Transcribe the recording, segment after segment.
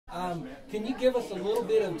Can you give us a little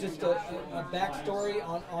bit of just a backstory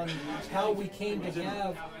on how we came to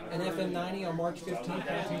have an FM90 on March 15th,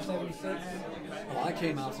 1976? Well, I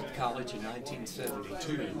came out of college in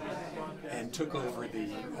 1972 and took over the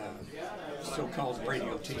so-called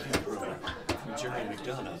radio TV program from Jerry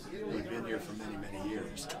McDonough, who had been here for many, many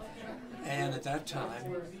years. And at that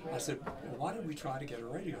time, I said, well, why don't we try to get a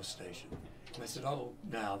radio station? And they said, oh,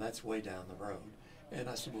 no, that's way down the road. And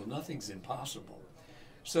I said, well, nothing's impossible.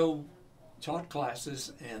 So taught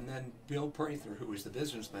classes, and then Bill Prather, who was the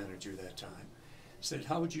business manager that time, said,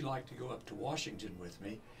 how would you like to go up to Washington with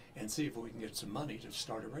me and see if we can get some money to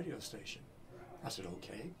start a radio station? I said,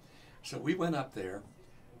 okay. So we went up there,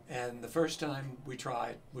 and the first time we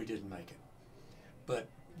tried, we didn't make it. But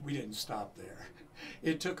we didn't stop there.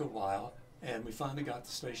 It took a while, and we finally got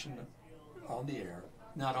the station on the air.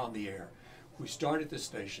 Not on the air. We started the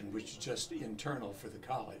station, which is just internal for the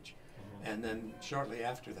college. And then shortly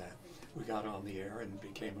after that, we got on the air and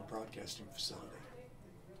became a broadcasting facility.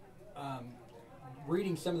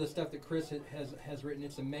 Reading some of the stuff that Chris has written,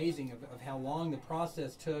 it's amazing of how long the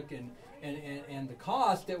process took and the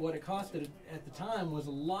cost, that what it costed at the time was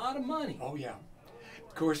a lot of money. Oh, yeah.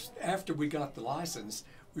 Of course, after we got the license,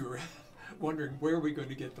 we were wondering where we were going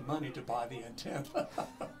to get the money to buy the antenna.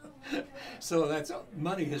 So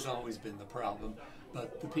money has always been the problem,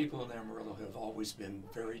 but the people in Amarillo have always been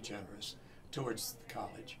very generous towards the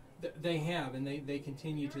college. They have, and they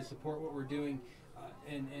continue to support what we're doing,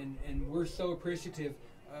 and we're so appreciative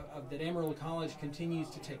of that Amarillo College continues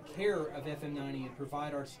to take care of FM90 and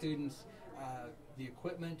provide our students the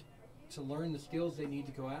equipment to learn the skills they need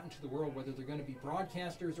to go out into the world, whether they're going to be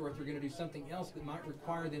broadcasters or if they're going to do something else that might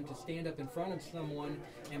require them to stand up in front of someone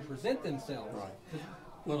and present themselves. Right.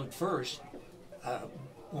 Well, at first,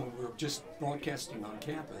 when we were just broadcasting on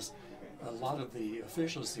campus, a lot of the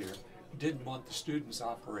officials here didn't want the students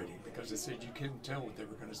operating because they said you couldn't tell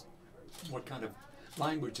what kind of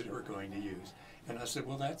language they were going to use. And I said,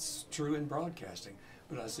 well, that's true in broadcasting,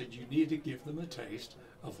 but I said you need to give them a taste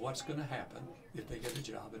of what's going to happen if they get a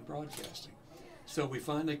job in broadcasting. So we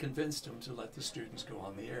finally convinced them to let the students go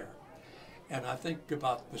on the air. And I think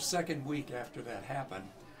about the second week after that happened,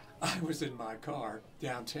 I was in my car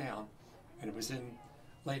downtown, and it was in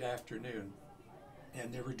late afternoon,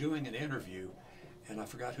 and they were doing an interview, and I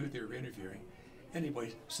forgot who they were interviewing.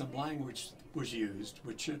 Anyway, some language was used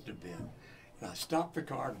which shouldn't have been. And I stopped the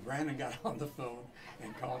car and ran and got on the phone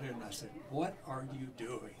and called in, and I said, what are you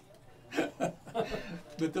doing?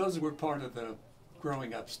 But those were part of the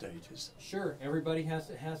growing up stages. Sure, everybody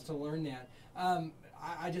has to learn that.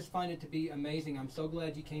 I just find it to be amazing. I'm so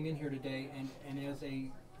glad you came in here today, and as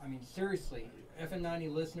seriously,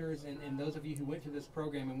 FM90 listeners and those of you who went to this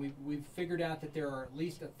program, and we've figured out that there are at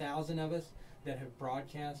least 1,000 of us that have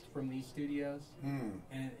broadcast from these studios,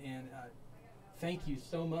 and thank you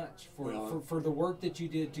so much for the work that you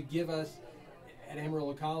did to give us at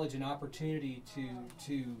Amarillo College an opportunity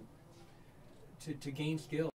to gain skills.